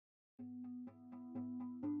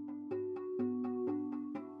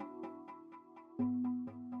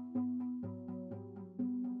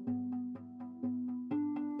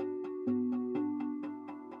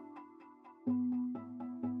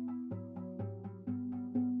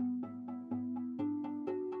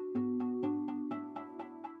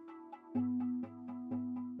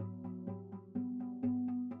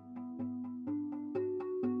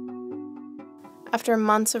After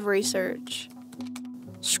months of research,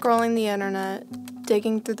 scrolling the internet,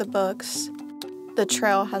 digging through the books, the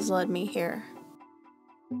trail has led me here.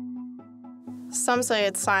 Some say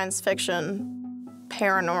it's science fiction,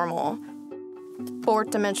 paranormal,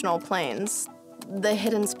 fourth-dimensional planes. The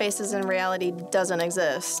hidden spaces in reality doesn't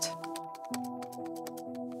exist.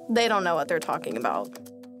 They don't know what they're talking about.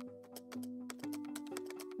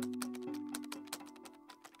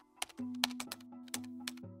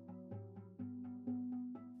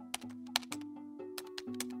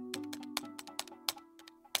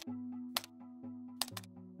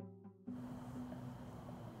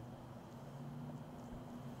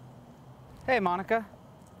 Hey, Monica.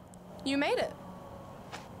 You made it.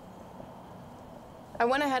 I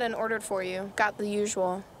went ahead and ordered for you. Got the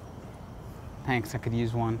usual. Thanks, I could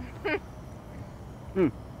use one.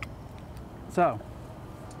 So,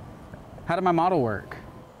 how did my model work?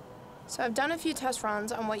 So I've done a few test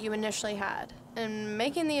runs on what you initially had, and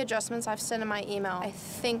making the adjustments I've sent in my email, I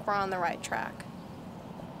think we're on the right track.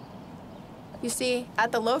 You see,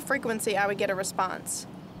 at the low frequency, I would get a response.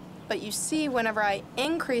 But you see, whenever I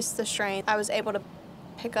increased the strength, I was able to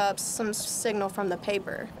pick up some signal from the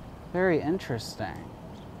paper. Very interesting.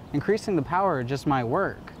 Increasing the power just might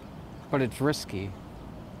work, but it's risky.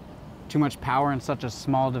 Too much power in such a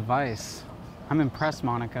small device. I'm impressed,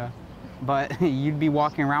 Monica, but you'd be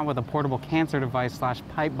walking around with a portable cancer device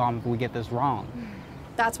 / pipe bomb if we get this wrong.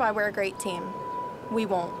 That's why we're a great team. We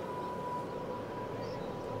won't.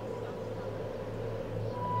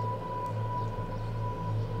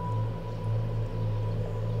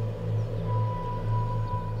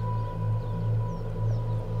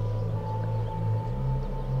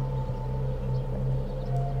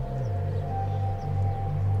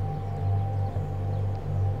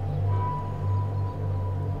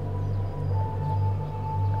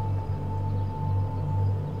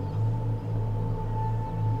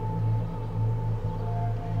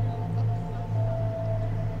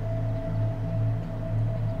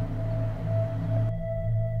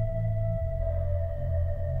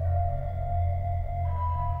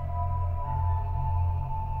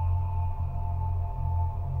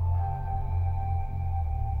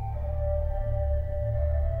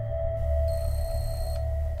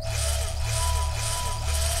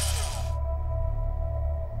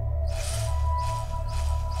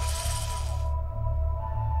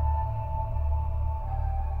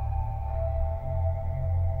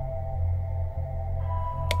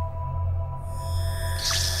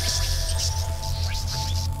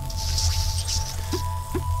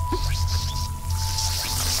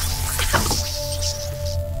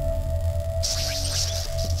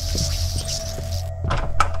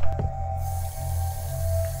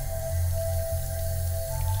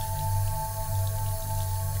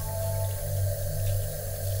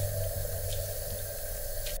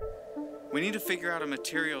 We need to figure out a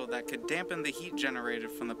material that could dampen the heat generated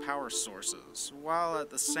from the power sources, while at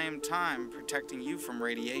the same time protecting you from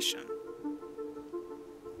radiation.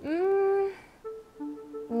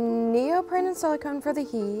 Neoprene and silicone for the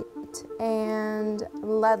heat, and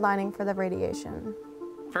lead lining for the radiation.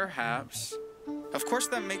 Perhaps. Of course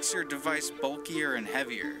that makes your device bulkier and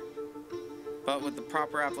heavier. But with the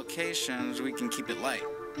proper applications, we can keep it light.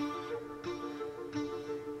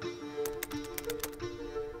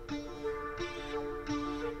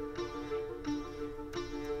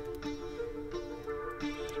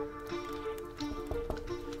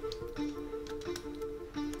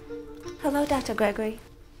 Hello, Dr. Gregory.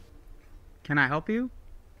 Can I help you?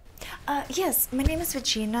 Yes, my name is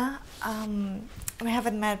Regina. We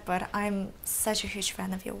haven't met, but I'm such a huge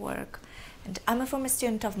fan of your work. And I'm a former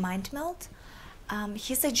student of MindMeld.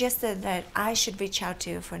 He suggested that I should reach out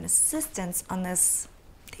to you for an assistance on this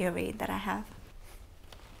theory that I have.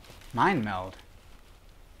 MindMeld?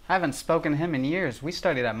 I haven't spoken to him in years. We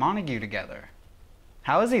studied at Montague together.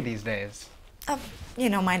 How is he these days? You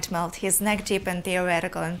know MindMeld. He's neck deep in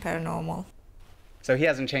theoretical and paranormal. So he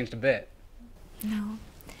hasn't changed a bit? No.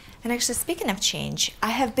 And actually, speaking of change,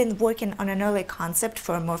 I have been working on an early concept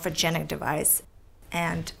for a morphogenic device,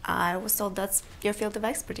 and I was told that's your field of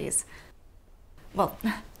expertise. Well,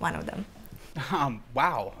 one of them.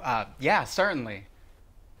 Wow. Yeah, certainly.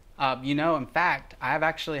 You know, in fact, I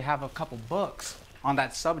actually have a couple books on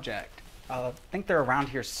that subject. I think they're around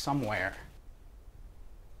here somewhere.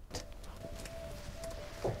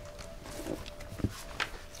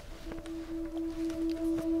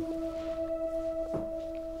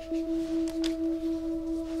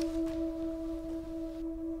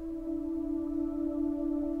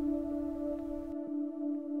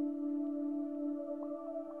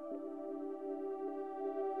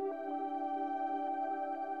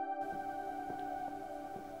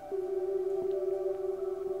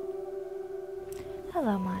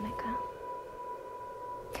 Hello, Monica.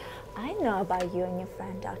 I know about you and your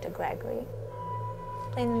friend, Dr. Gregory.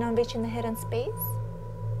 Planning on reaching the hidden space?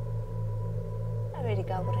 I already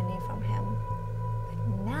got what I need from him.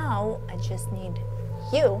 But now I just need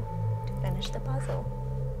you to finish the puzzle.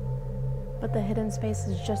 But the hidden space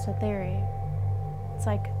is just a theory. It's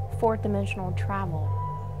like fourth dimensional travel.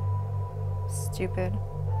 Stupid.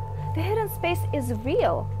 The hidden space is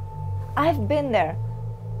real. I've been there.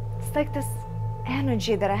 It's like this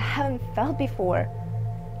energy that I haven't felt before.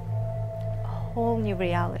 A whole new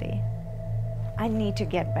reality. I need to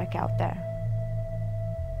get back out there.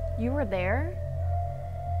 You were there?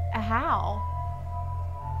 How?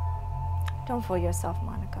 Don't fool yourself,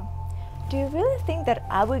 Monica. Do you really think that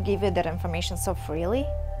I would give you that information so freely?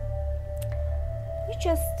 You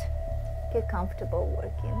just get comfortable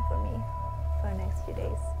working for me for the next few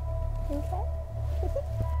days. Okay?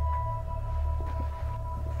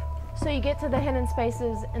 So you get to the hidden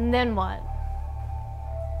spaces, and then what?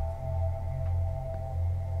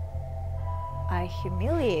 I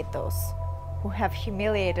humiliate those who have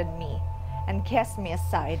humiliated me and cast me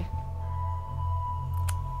aside.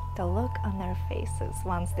 The look on their faces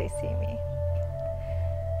once they see me.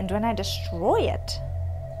 And when I destroy it,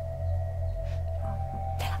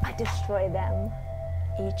 I destroy them,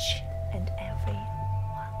 each and every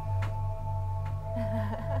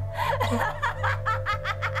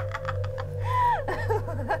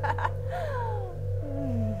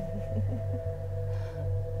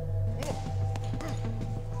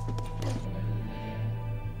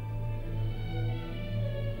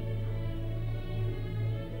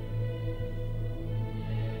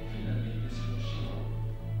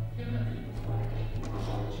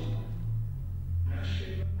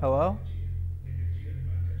Hello?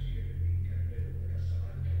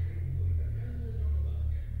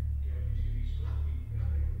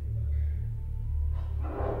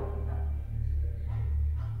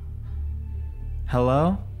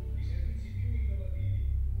 Hello?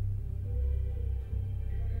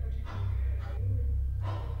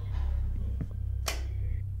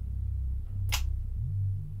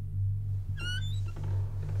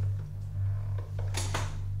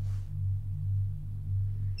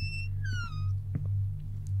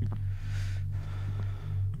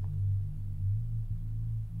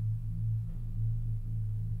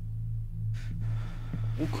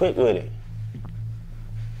 You quick with it.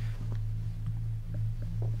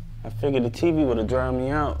 I figured the TV would have drowned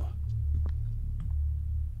me out.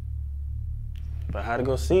 But how to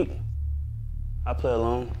go seek? I play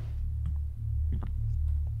alone.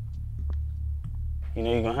 You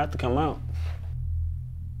know you're gonna have to come out.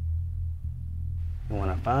 And when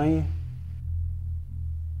I find you,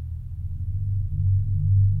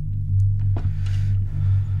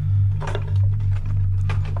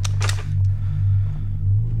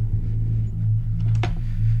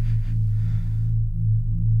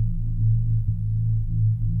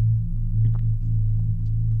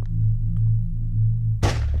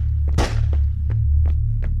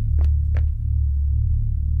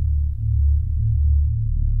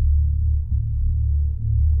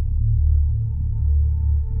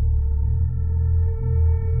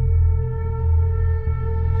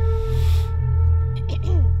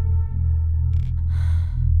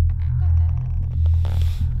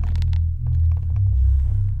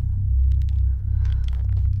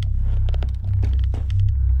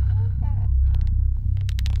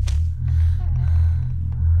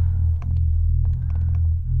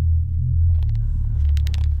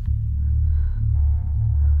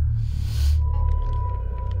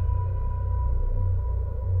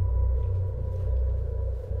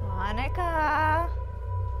 Monica?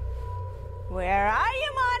 Where are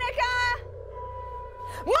you, Monica?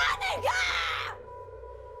 Monica!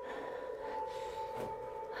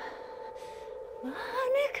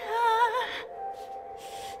 Monica!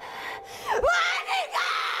 Monica!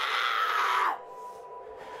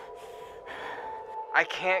 I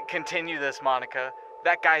can't continue this, Monica.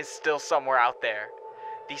 That guy's still somewhere out there.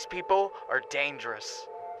 These people are dangerous.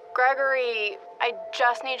 Gregory, I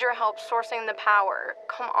just need your help sourcing the power.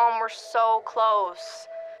 Come on, we're so close.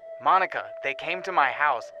 Monica, they came to my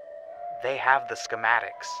house. They have the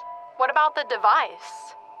schematics. What about the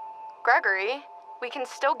device? Gregory, we can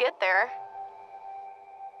still get there.